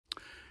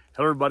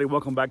Hello everybody,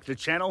 welcome back to the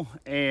channel.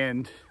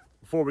 And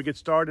before we get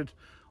started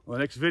on the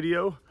next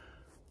video,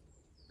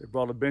 they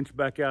brought a bench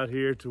back out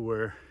here to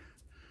where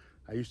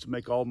I used to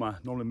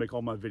normally make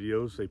all my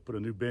videos. They put a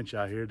new bench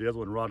out here, the other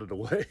one rotted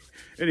away.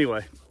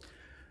 Anyway,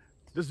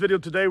 this video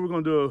today we're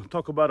going to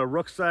talk about a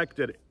rucksack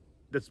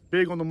that's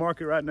big on the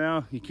market right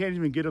now. You can't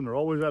even get them, they're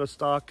always out of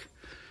stock.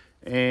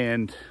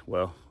 And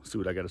well, let's see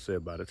what I got to say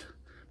about it.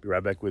 Be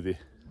right back with you.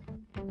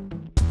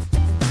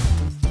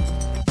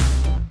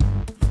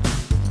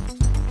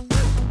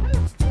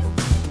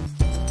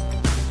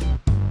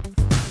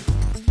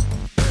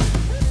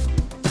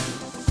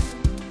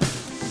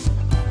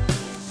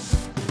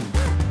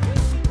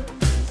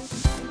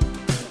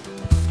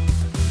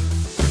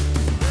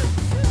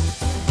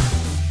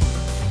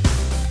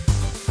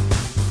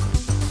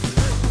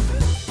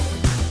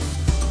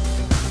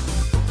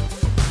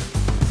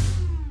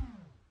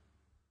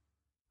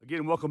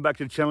 Again, welcome back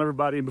to the channel,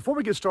 everybody. And before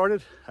we get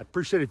started, I'd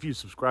appreciate it if you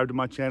subscribe to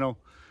my channel,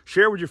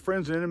 share with your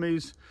friends and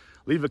enemies,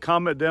 leave a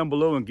comment down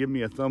below and give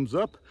me a thumbs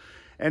up.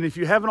 And if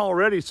you haven't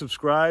already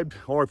subscribed,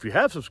 or if you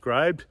have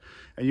subscribed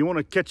and you want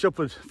to catch up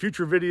with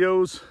future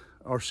videos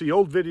or see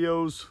old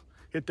videos,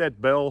 hit that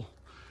bell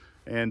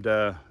and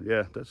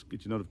yeah, that's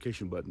get your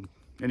notification button.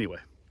 Anyway,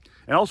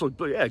 and also,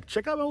 yeah,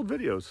 check out my old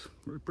videos.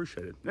 Really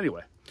appreciate it.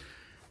 Anyway.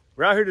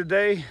 We're out here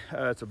today.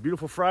 It's a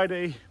beautiful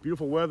Friday,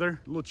 beautiful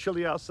weather, a little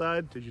chilly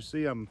outside. As you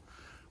see, I'm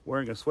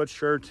wearing a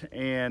sweatshirt,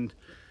 and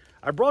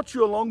I brought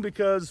you along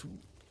because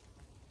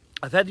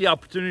I've had the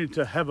opportunity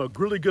to have a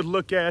really good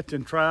look at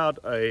and try out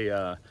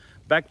a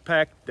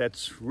backpack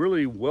that's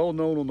really well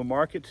known on the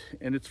market,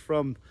 and it's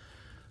from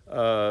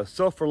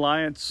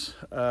Self-Reliance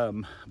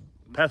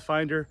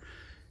Pathfinder,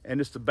 and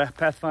it's the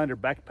Pathfinder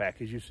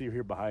backpack, as you see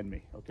here behind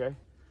me, okay?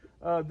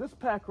 This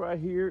pack right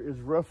here is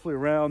roughly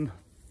around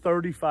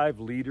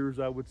 35 liters,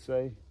 I would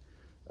say.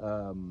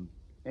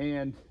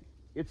 And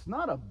it's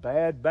not a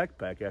bad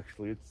backpack,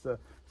 actually. It's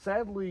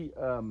sadly,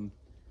 you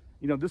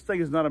know, this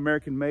thing is not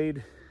American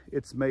made.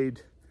 It's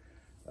made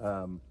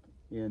in,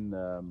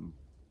 you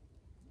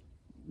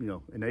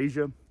know, in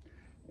Asia,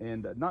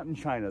 and not in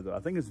China, though. I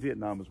think it's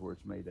Vietnam is where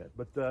it's made at.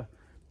 But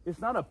it's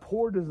not a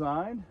poor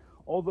design,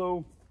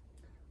 although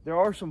there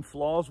are some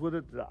flaws with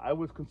it that I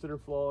would consider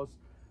flaws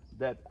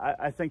that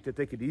I think that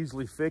they could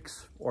easily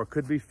fix or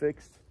could be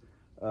fixed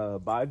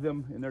by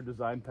them in their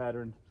design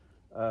pattern.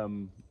 I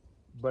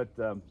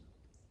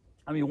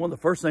mean, one of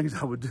the first things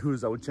I would do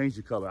is I would change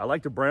the color. I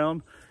like the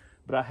brown,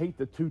 but I hate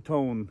the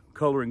two-tone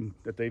coloring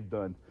that they've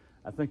done.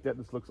 I think that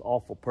just looks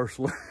awful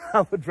personally.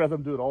 I would rather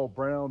them do it all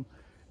brown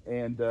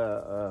and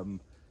or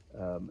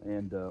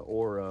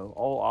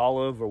all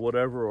olive or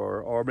whatever,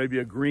 or maybe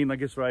a green, I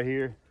guess, right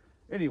here.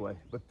 Anyway,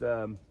 but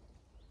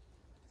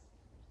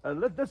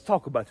let's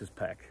talk about this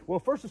pack. Well,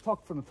 first let's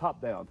talk from the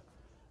top down.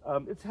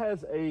 It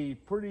has a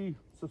pretty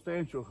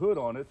substantial hood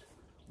on it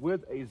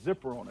with a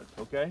zipper on it,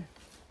 okay?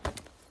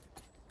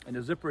 And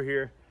the zipper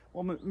here,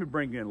 well, let me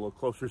bring it in a little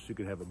closer so you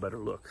can have a better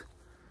look.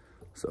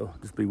 So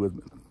just be with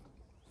me.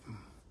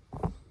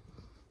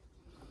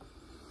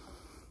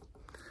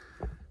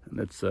 And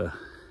let's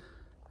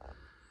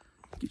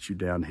get you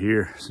down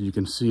here so you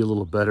can see a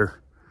little better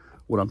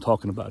what I'm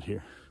talking about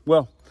here.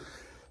 Well,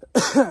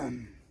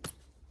 it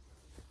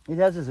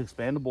has this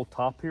expandable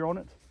top here on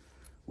it,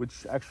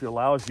 which actually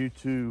allows you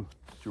to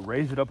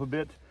raise it up a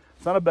bit.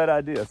 It's not a bad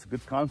idea. It's a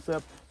good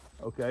concept,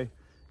 okay?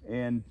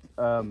 And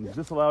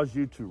this allows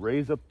you to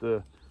raise up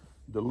the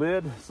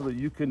lid so that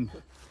you can,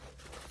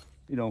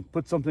 you know,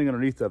 put something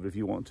underneath of it if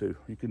you want to.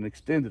 You can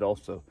extend it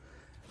also.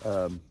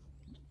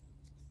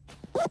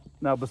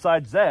 Now,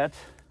 besides that,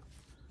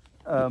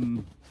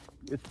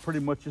 it's pretty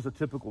much just a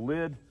typical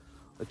lid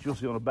that you'll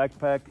see on a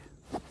backpack.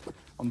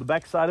 On the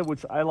back side of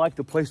which, I like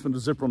the placement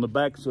of the zipper on the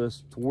back, so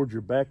it's towards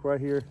your back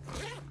right here.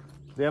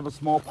 They have a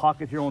small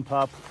pocket here on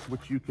top,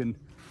 which you can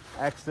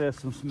access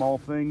some small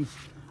things.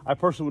 I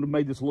personally would have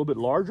made this a little bit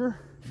larger,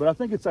 but I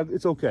think it's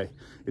okay.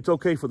 It's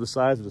okay for the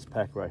size of this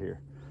pack right here,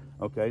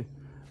 okay?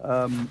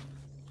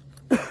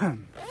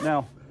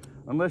 Now,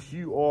 unless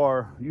you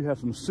have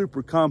some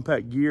super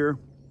compact gear,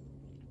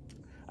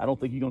 I don't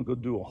think you're gonna go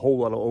do a whole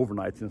lot of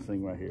overnights in this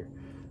thing right here.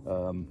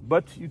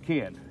 But you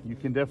can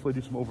definitely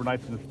do some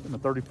overnights in a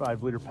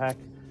 35 liter pack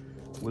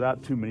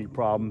without too many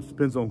problems.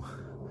 Depends on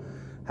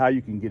how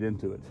you can get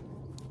into it.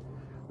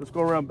 Let's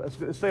go around,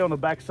 let's stay on the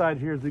back side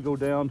here as we go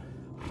down.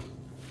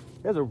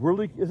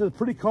 It's a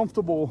pretty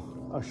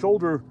comfortable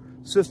shoulder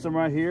system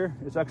right here.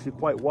 It's actually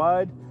quite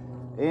wide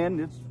and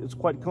it's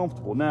quite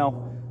comfortable.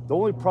 Now, the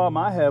only problem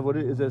I have with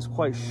it is that it's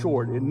quite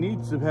short. It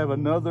needs to have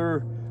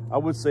another, I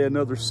would say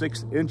another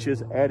 6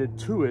 inches added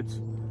to it.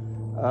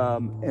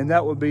 And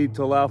that would be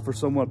to allow for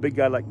someone, a big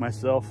guy like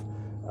myself,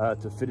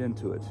 to fit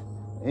into it.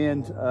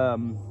 And,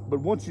 but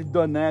once you've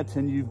done that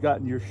and you've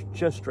gotten your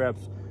chest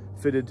straps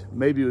fitted,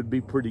 maybe it would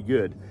be pretty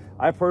good.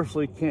 I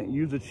personally can't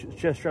use the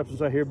chest straps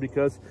inside here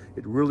because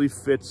it really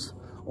fits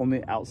on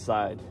the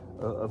outside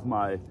of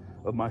my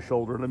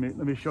shoulder. Let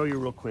me show you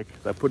real quick.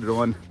 I put it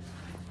on.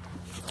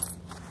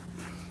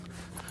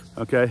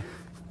 Okay.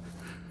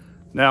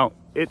 Now,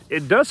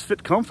 it does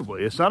fit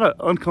comfortably. It's not an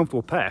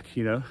uncomfortable pack,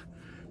 you know.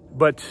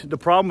 But the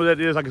problem with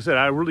it is, like I said,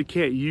 I really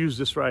can't use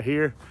this right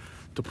here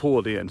to pull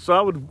it in. So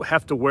I would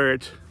have to wear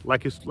it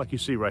like you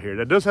see right here.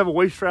 That does have a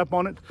waist strap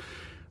on it,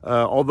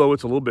 although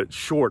it's a little bit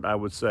short, I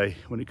would say,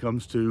 when it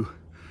comes to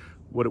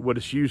what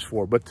it's used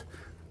for. But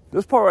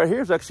this part right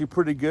here is actually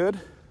pretty good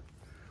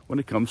when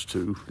it comes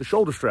to the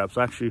shoulder straps.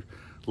 I actually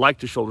like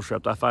the shoulder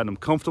straps. I find them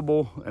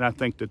comfortable, and I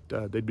think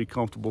that they'd be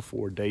comfortable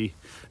for day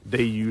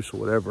use or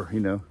whatever, you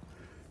know.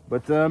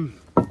 But and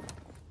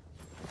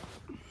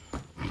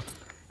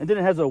then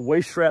it has a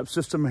waist strap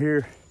system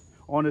here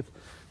on it.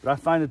 But I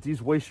find that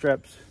these waist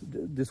straps,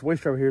 this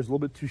waist strap here is a little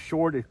bit too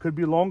short. It could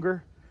be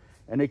longer,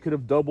 and they could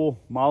have double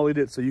mollied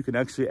it so you can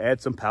actually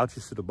add some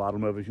pouches to the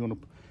bottom of it if you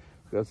want to.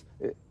 Because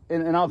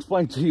and I'll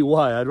explain to you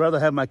why. I'd rather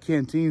have my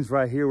canteens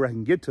right here where I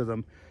can get to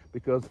them,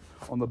 because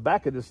on the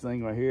back of this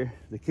thing right here,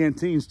 the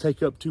canteens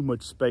take up too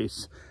much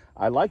space.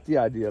 I like the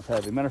idea of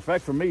having, matter of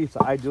fact, for me, it's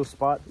an ideal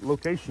spot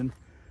location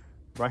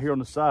right here on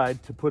the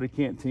side to put a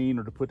canteen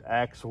or to put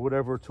axe or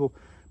whatever tool.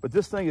 But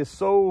this thing is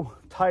so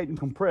tight and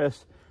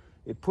compressed,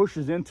 it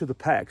pushes into the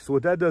pack. So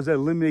what that does, that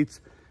eliminates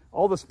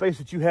all the space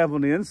that you have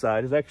on the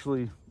inside is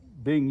actually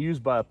being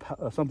used by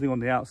something on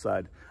the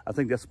outside. I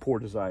think that's poor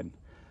design.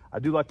 I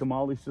do like the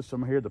Molly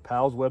system here. The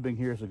PALS webbing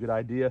here is a good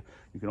idea.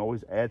 You can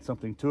always add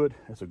something to it.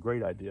 That's a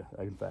great idea,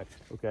 in fact,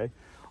 okay?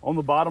 On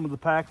the bottom of the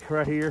pack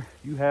right here,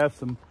 you have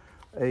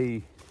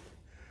you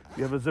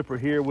have a zipper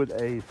here with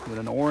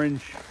an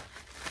orange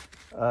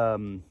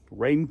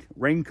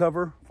rain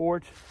cover for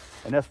it,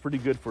 and that's pretty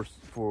good for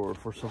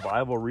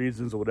survival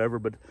reasons or whatever.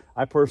 But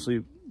I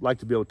personally like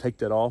to be able to take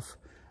that off.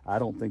 I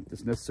don't think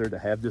it's necessary to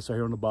have this right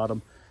here on the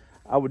bottom.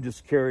 I would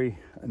just carry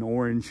an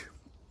orange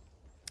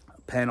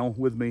panel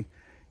with me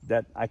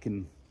that I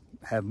can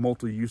have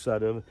multiple use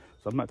out of it,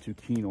 so I'm not too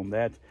keen on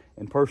that.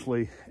 And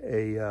personally,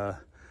 a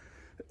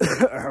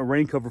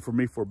rain cover for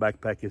me for a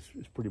backpack is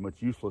pretty much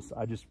useless.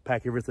 I just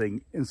pack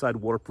everything inside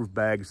waterproof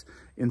bags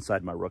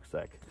inside my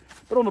rucksack.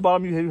 But on the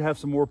bottom, you have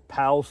some more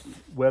PALS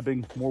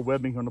webbing, more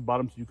webbing on the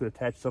bottom, so you could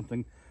attach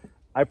something.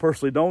 I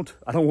personally don't.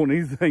 I don't want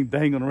anything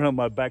dangling around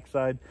my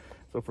backside,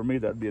 so for me,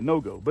 that'd be a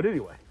no-go. But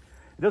anyway,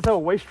 it does have a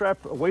waist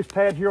strap, a waist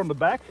pad here on the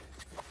back,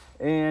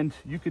 and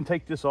you can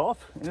take this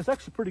off, and it's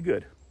actually pretty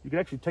good. You can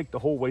actually take the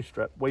whole waist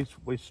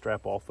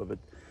strap off of it,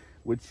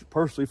 which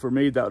personally for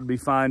me, that would be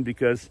fine,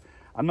 because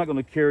I'm not going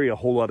to carry a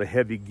whole lot of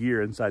heavy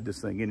gear inside this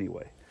thing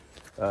anyway.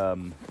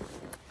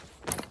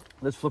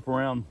 Let's flip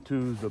around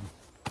to the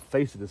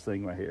face of this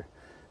thing right here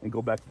and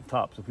go back to the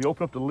top. So if we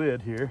open up the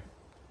lid here,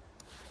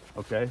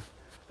 okay.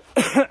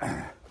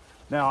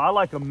 Now I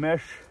like a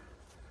mesh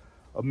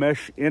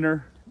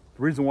inner.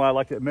 The reason why I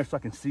like that mesh, so I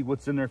can see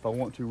what's in there if I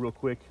want to real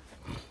quick.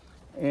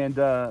 And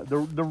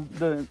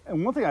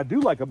and one thing I do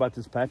like about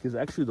this pack is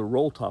actually the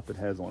roll top it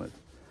has on it.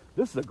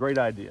 This is a great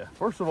idea.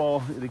 First of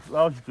all, it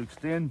allows you to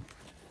extend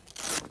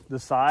the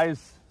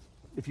size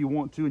if you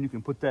want to, and you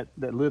can put that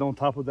lid on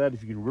top of that.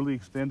 If you can really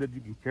extend it,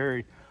 you can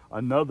carry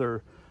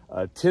another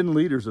 10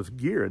 liters of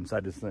gear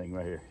inside this thing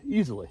right here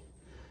easily.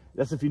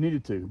 That's if you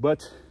needed to,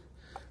 but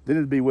then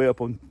it'd be way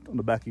up on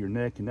the back of your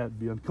neck, and that'd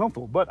be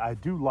uncomfortable. But I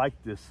do like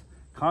this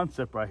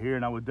concept right here,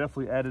 and I would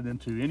definitely add it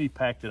into any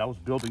pack that I was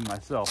building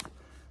myself.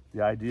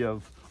 The idea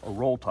of a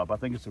roll top, I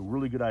think it's a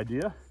really good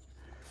idea,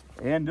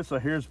 and this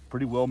right here is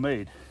pretty well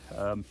made.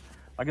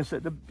 Like I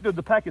said,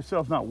 the pack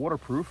itself is not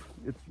waterproof.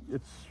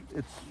 The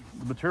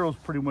material is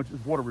pretty much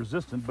water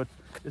resistant, but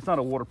it's not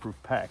a waterproof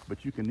pack.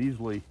 But you can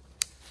easily,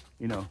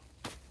 you know,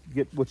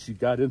 get what you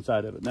got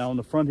inside of it. Now on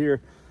the front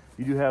here,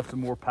 you do have some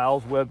more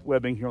PALS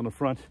webbing here on the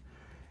front,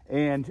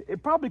 and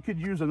it probably could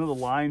use another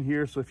line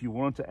here. So if you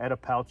wanted to add a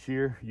pouch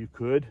here, you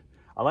could.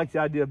 I like the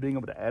idea of being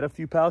able to add a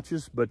few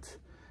pouches, but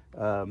this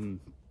one,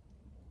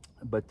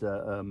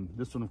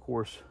 of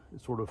course,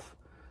 it sort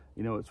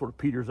of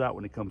peters out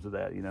when it comes to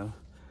that, you know.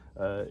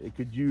 It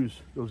could use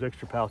those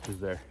extra pouches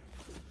there,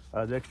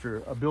 the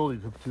extra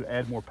ability to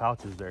add more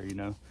pouches there, you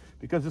know,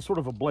 because it's sort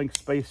of a blank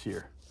space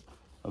here,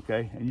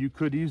 okay? And you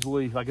could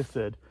easily, like I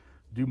said,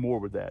 do more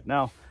with that.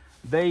 Now,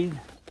 they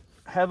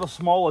have a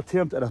small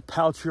attempt at a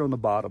pouch here on the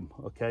bottom,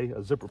 okay,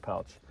 a zipper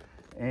pouch.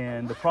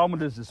 And the problem with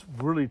this is it's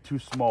really too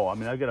small. I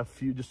mean, I've got a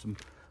few,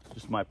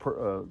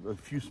 a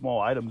few small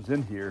items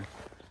in here.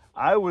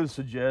 I would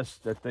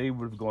suggest that they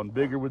would have gone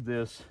bigger with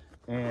this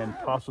and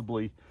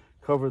possibly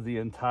cover the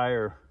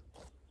entire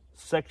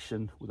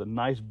section with a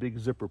nice big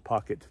zipper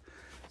pocket,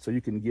 so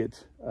you can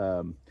get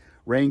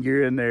rain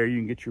gear in there. You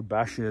can get your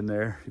basha in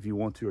there if you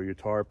want to, or your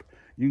tarp.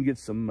 You can get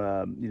some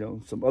you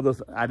know, some other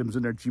items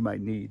in there that you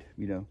might need,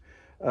 you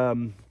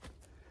know.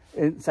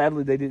 And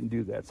sadly they didn't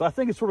do that, so I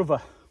think it's sort of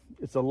a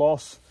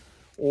loss,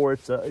 or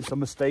it's a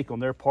mistake on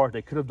their part.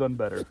 They could have done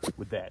better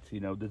with that, you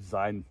know. The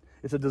design,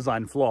 it's a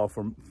design flaw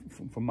from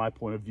my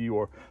point of view,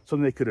 or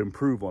something they could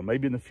improve on.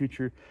 Maybe in the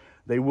future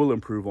they will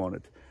improve on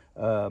it,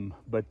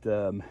 but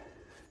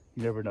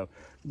you never know.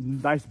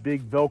 Nice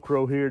big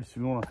Velcro here, so if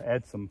you want to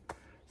add some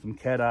some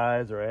cat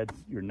eyes, or add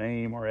your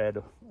name, or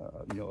add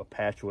you know, a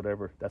patch or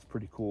whatever. That's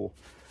pretty cool.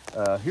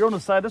 Here on the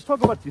side, let's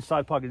talk about these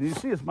side pockets. You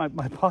see, it's my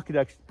pocket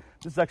actually,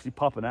 this is actually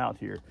popping out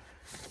here.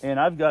 And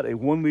I've got a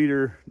 1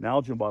 liter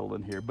Nalgene bottle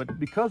in here, but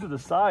because of the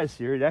size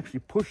here, it actually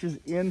pushes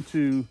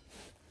into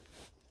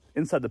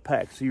inside the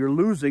pack. So you're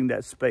losing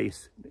that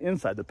space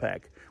inside the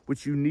pack,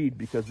 which you need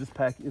because this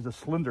pack is a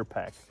slender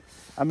pack.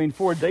 I mean,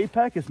 for a day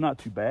pack, it's not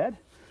too bad,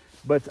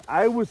 but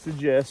I would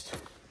suggest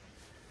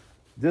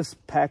this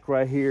pack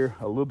right here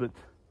a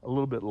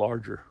little bit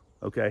larger,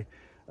 okay?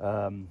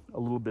 A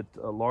little bit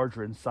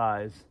larger in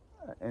size.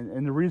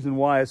 And the reason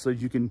why is so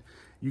you can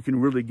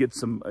really get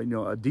some, you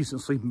know, a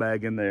decent sleeping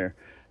bag in there.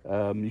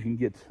 You can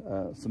get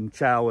some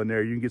chow in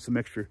there. You can get some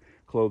extra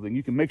clothing.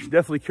 You can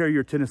definitely carry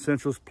your 10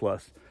 essentials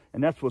plus.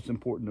 And that's what's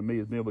important to me,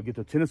 is being able to get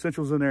the 10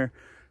 essentials in there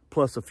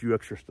plus a few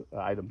extra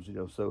items, you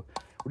know. So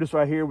we're just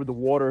right here with the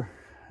water.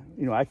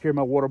 You know, I carry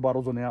my water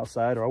bottles on the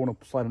outside, or I want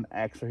to slide an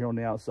axe right here on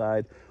the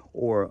outside,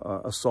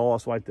 or a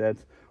sauce like that,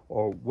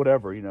 or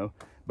whatever, you know.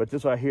 But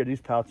this right here,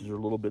 these pouches are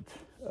a little bit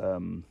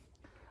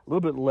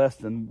less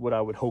than what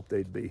I would hope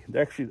they'd be.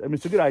 They're actually, I mean,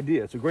 it's a good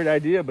idea. It's a great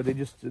idea, but they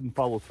just didn't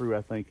follow through,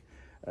 I think,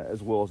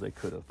 as well as they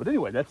could have. But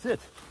anyway, that's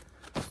it.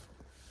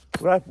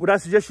 Would I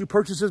suggest you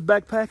purchase this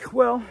backpack?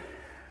 Well,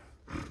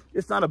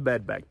 it's not a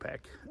bad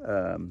backpack.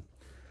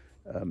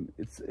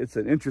 It's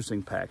an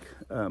interesting pack.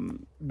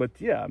 But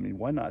yeah, I mean,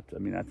 why not? I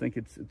mean, I think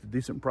it's a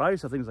decent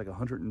price. I think it's like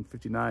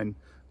 $159.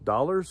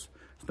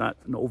 It's not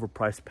an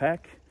overpriced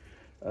pack.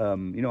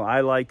 You know,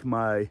 I like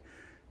my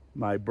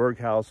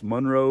Berghaus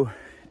Monroe,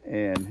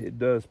 and it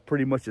does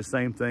pretty much the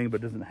same thing,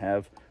 but doesn't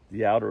have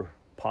the outer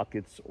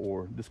pockets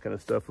or this kind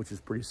of stuff, which is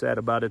pretty sad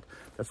about it.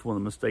 That's one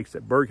of the mistakes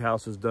that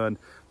Berghaus has done.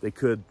 They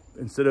could,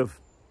 instead of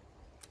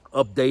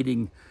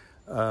updating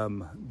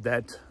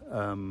that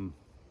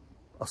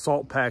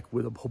assault pack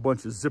with a whole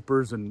bunch of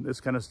zippers and this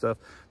kind of stuff,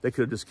 they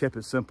could have just kept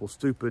it simple,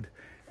 stupid,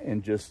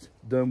 and just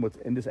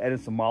just added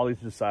some mollies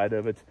to the side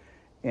of it,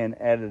 and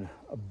added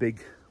a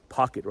big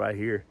pocket right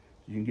here.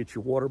 You can get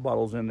your water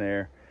bottles in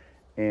there,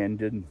 and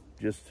then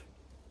just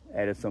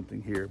added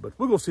something here. But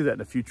we're gonna see that in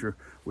the future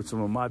with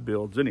some of my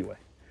builds anyway.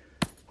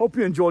 Hope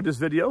you enjoyed this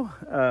video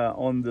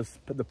on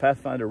the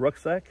Pathfinder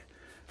rucksack.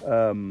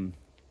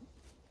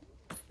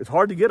 It's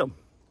hard to get them,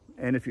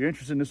 and if you're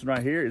interested in this one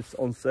right here, it's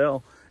on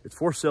sale. It's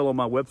for sale on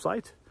my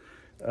website.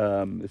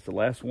 It's the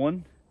last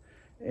one,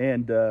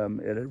 and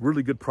at a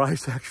really good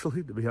price,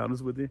 actually, to be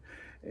honest with you.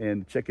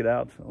 And check it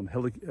out on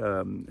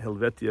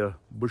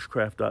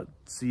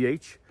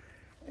Helvetiabushcraft.ch,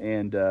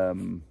 and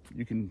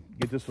you can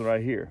get this one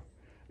right here.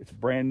 It's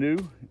brand new.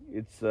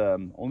 It's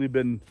only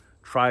been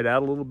tried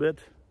out a little bit,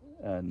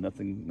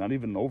 nothing, not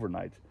even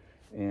overnight,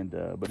 and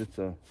but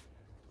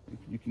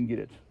you can get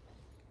it.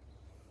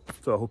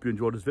 So I hope you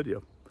enjoyed this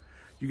video.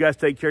 You guys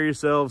take care of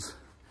yourselves.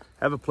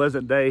 Have a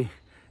pleasant day,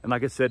 and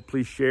like I said,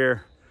 please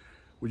share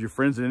with your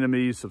friends and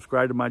enemies.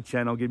 Subscribe to my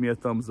channel, give me a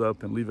thumbs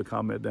up, and leave a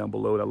comment down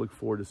below. And I look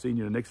forward to seeing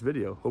you in the next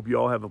video. Hope you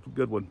all have a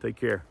good one. Take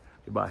care.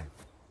 Goodbye.